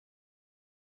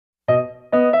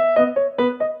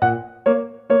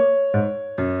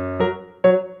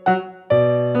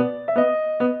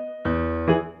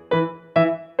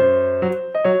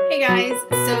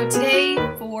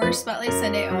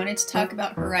wanted to talk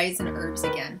about Horizon herbs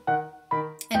again.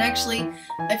 And actually,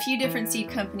 a few different seed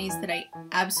companies that I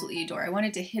absolutely adore. I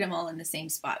wanted to hit them all in the same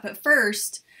spot. But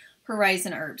first,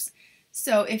 Horizon herbs.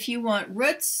 So if you want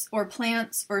roots or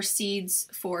plants or seeds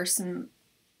for some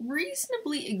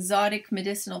reasonably exotic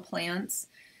medicinal plants,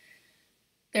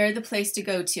 they're the place to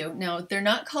go to. Now, they're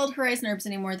not called Horizon herbs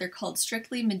anymore. They're called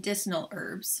strictly medicinal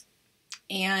herbs.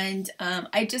 And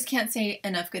I just can't say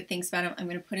enough good things about them. I'm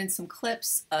going to put in some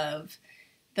clips of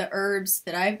the herbs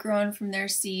that I've grown from their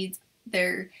seeds.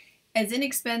 They're as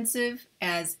inexpensive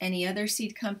as any other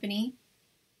seed company.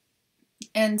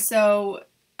 And so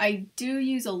I do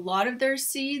use a lot of their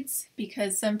seeds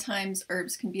because sometimes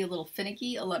herbs can be a little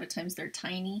finicky. A lot of times they're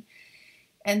tiny.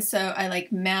 And so I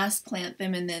like mass plant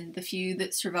them, and then the few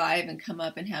that survive and come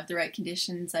up and have the right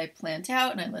conditions I plant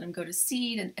out and I let them go to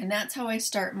seed. And that's how I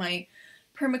start my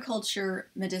permaculture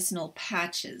medicinal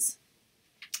patches.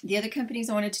 The other companies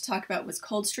I wanted to talk about was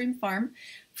Coldstreamfarms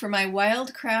for my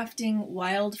wild crafting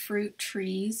wild fruit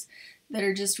trees that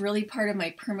are just really part of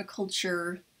my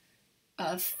permaculture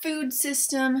food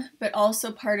system, but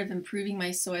also part of improving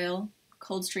my soil.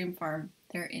 Coldstreamfarms,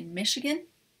 they're in Michigan.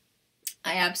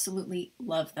 I absolutely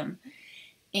love them.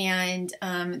 And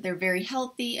they're very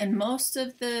healthy, and most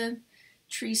of the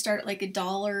trees start at like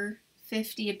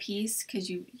 $1.50 a piece because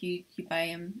you buy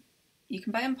them. You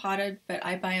can buy them potted, but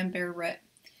I buy them bare root.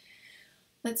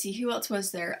 Let's see, who else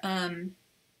was there?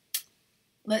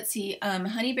 Let's see,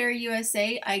 Honeyberry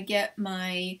USA. I get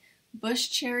my bush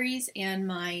cherries and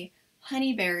my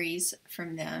honeyberries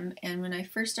from them. And when I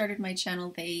first started my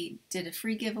channel, they did a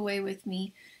free giveaway with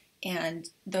me. And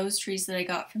those trees that I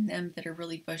got from them that are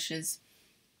really bushes,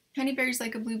 honeyberries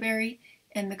like a blueberry,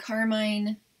 and the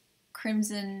carmine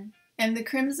crimson, and the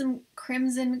crimson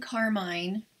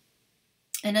carmine,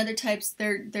 and other types.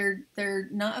 They're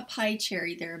not a pie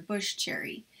cherry, they're a bush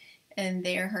cherry, and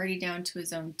they are hardy down to a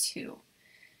zone 2.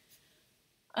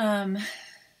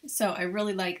 So I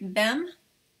really like them.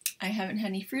 I haven't had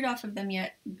any fruit off of them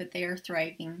yet, but they are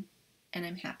thriving, and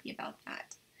I'm happy about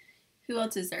that. Who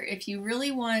else is there? If you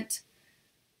really want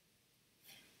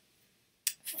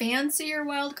fancier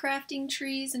wild crafting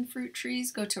trees and fruit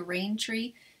trees, go to Rain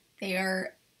Tree. They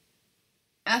are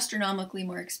astronomically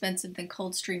more expensive than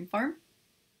Coldstreamfarms,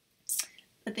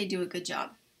 but they do a good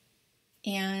job.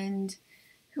 And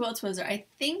who else was there? I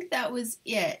think that was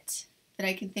it that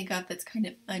I can think of that's kind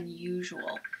of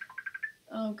unusual.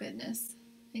 Oh goodness,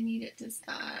 I need it to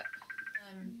stop.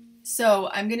 So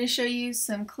I'm going to show you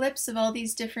some clips of all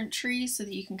these different trees so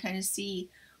that you can kind of see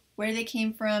where they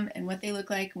came from and what they look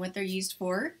like and what they're used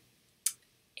for.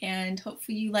 And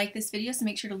hopefully you like this video, so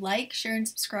make sure to like, share, and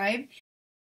subscribe.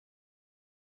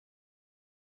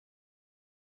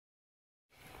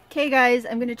 Okay guys,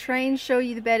 I'm going to try and show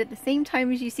you the bed at the same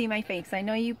time as you see my face. I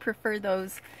know you prefer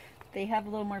those. They have a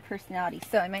little more personality,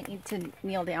 so I might need to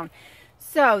kneel down.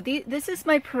 So this is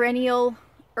my perennial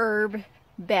herb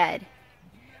bed.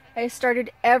 I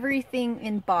started everything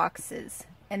in boxes,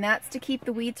 and that's to keep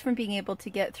the weeds from being able to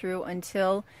get through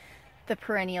until the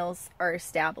perennials are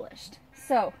established.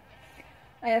 So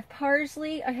I have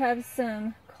parsley, I have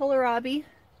some kohlrabi.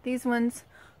 These ones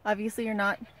obviously are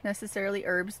not necessarily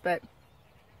herbs, but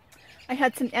I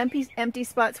had some empty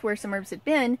spots where some herbs had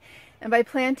been, and by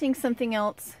planting something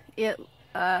else, it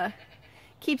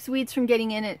keeps weeds from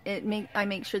getting in. I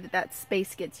make sure that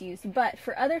space gets used. But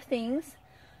for other things,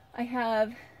 I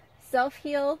have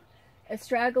self-heal,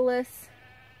 astragalus,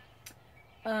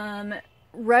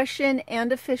 Russian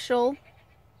and official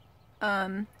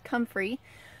comfrey.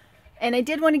 And I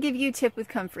did want to give you a tip with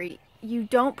comfrey. You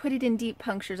don't put it in deep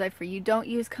punctures. You don't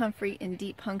use comfrey in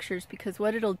deep punctures, because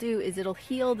what it'll do is it'll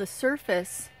heal the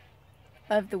surface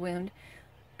of the wound,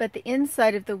 but the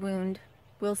inside of the wound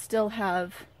will still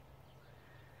have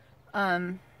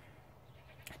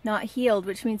not healed,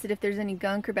 which means that if there's any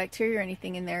gunk or bacteria or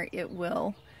anything in there, it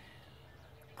will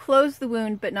close the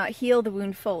wound but not heal the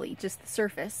wound fully, just the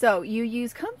surface. So you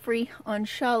use comfrey on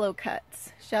shallow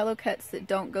cuts that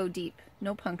don't go deep,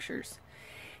 no punctures.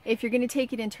 If you're going to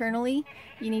take it internally,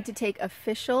 you need to take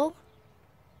official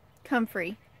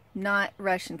comfrey, not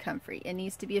Russian comfrey. It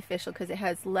needs to be official because it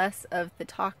has less of the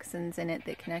toxins in it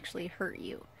that can actually hurt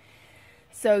you.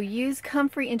 So use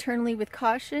comfrey internally with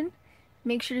caution.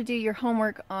 Make sure to do your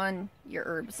homework on your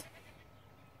herbs.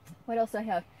 What else do I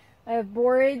have? I have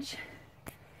borage.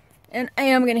 And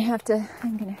I'm gonna have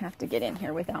to get in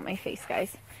here without my face,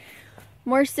 guys.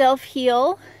 More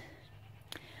self-heal.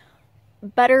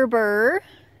 Butterbur.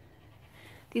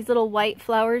 These little white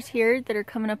flowers here that are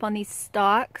coming up on these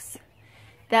stalks.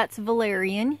 That's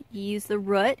valerian. You use the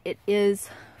root. It is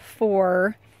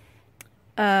for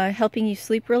helping you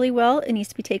sleep really well. It needs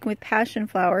to be taken with passion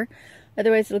flower,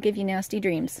 otherwise it'll give you nasty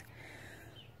dreams.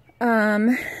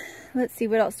 Let's see,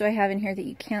 what else do I have in here that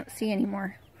you can't see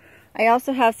anymore? I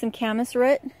also have some camas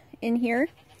root in here,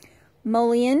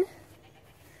 mullein,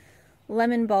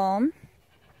 lemon balm,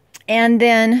 and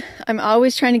then I'm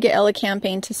always trying to get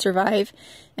elecampane to survive,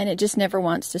 and it just never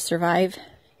wants to survive.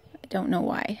 I don't know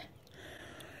why.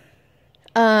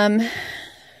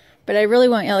 But I really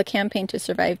want elecampane to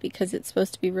survive because it's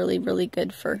supposed to be really, really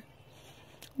good for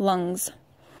lungs.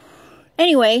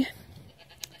 Anyway,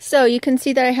 so you can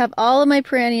see that I have all of my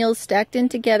perennials stacked in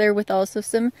together with also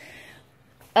some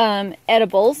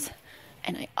edibles.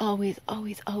 And I always,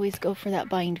 always, always go for that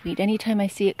bindweed. Anytime I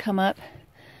see it come up,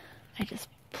 I just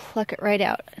pluck it right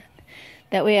out.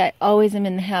 That way I always am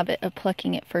in the habit of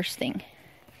plucking it first thing.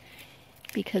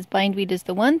 Because bindweed is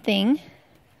the one thing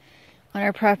on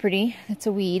our property that's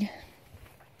a weed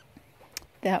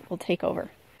that will take over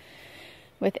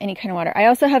with any kind of water. I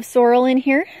also have sorrel in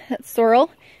here. That's sorrel.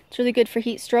 It's really good for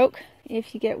heat stroke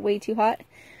if you get way too hot.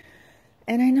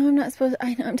 And I know I'm not supposed to,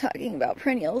 I know I'm talking about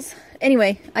perennials.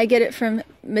 Anyway, I get it from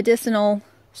medicinal,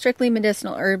 strictly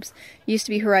medicinal herbs. It used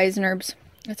to be horizon herbs.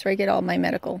 That's where I get all my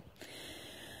medical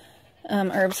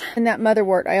herbs. And that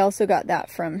motherwort, I also got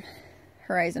that from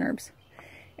horizon herbs.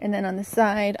 And then on the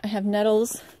side, I have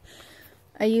nettles.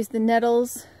 I use the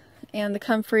nettles and the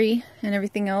comfrey and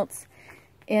everything else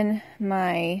in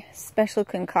my special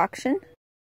concoction.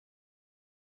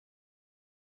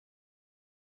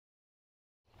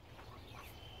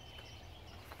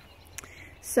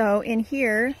 So in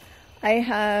here I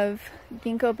have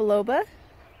ginkgo biloba.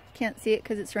 Can't see it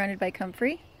because it's surrounded by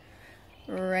comfrey.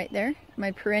 Right there.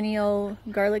 My perennial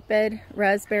garlic bed,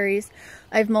 raspberries.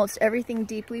 I've mulched everything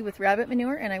deeply with rabbit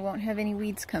manure and I won't have any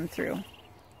weeds come through.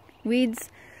 Weeds,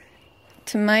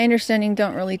 to my understanding,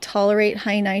 don't really tolerate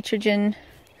high nitrogen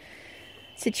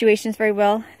situations very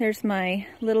well. There's my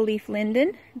little leaf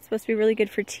linden. It's supposed to be really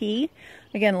good for tea.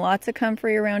 Again, lots of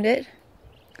comfrey around it.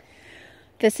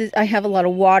 I have a lot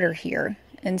of water here,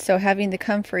 and so having the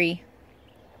comfrey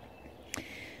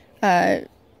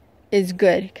is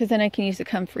good, because then I can use the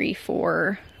comfrey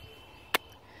for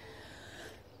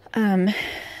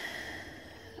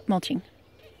mulching.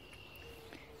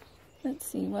 Let's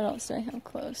see, what else do I have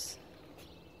close?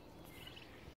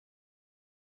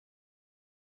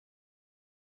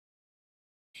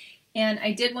 And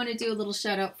I did want to do a little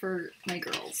shout out for my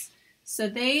girls. So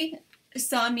they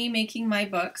saw me making my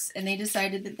books and they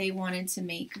decided that they wanted to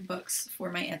make books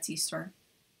for my Etsy store.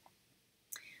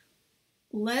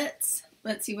 Let's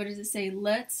see, what does it say?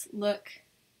 Let's look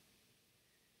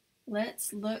at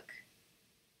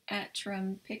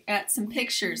some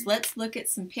pictures. Let's look at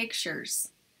some pictures.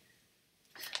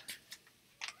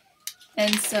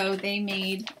 And so they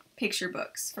made picture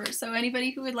books so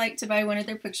anybody who would like to buy one of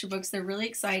their picture books. They're really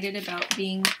excited about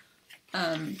being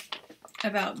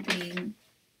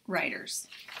writers.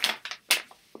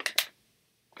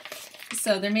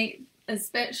 So they're made,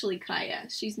 especially Kaya.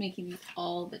 She's making these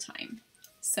all the time.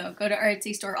 So go to our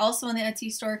Etsy store. Also on the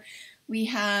Etsy store,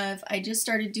 I just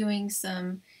started doing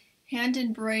some hand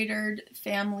embroidered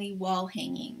family wall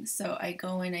hanging. So I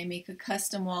go and I make a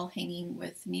custom wall hanging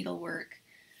with needlework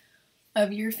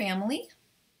of your family.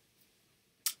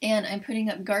 And I'm putting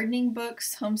up gardening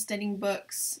books, homesteading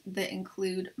books that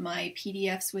include my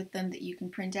PDFs with them that you can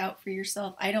print out for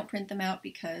yourself. I don't print them out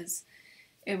because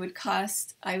it would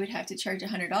cost, I would have to charge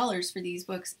 $100 for these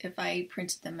books if I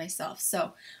printed them myself.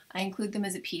 So I include them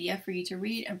as a PDF for you to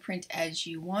read and print as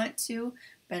you want to,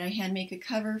 but I hand make a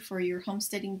cover for your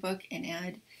homesteading book and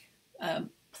add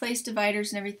place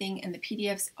dividers and everything, and the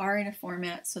PDFs are in a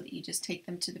format so that you just take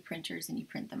them to the printers and you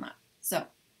print them up. So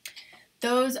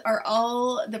those are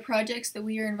all the projects that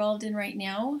we are involved in right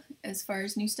now as far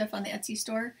as new stuff on the Etsy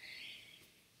store.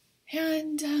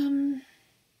 And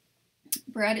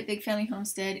Brad at Big Family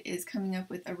Homestead is coming up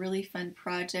with a really fun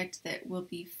project that will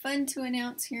be fun to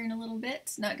announce here in a little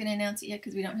bit. Not going to announce it yet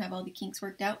because we don't have all the kinks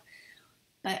worked out.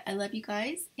 But I love you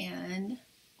guys, and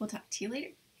we'll talk to you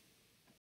later.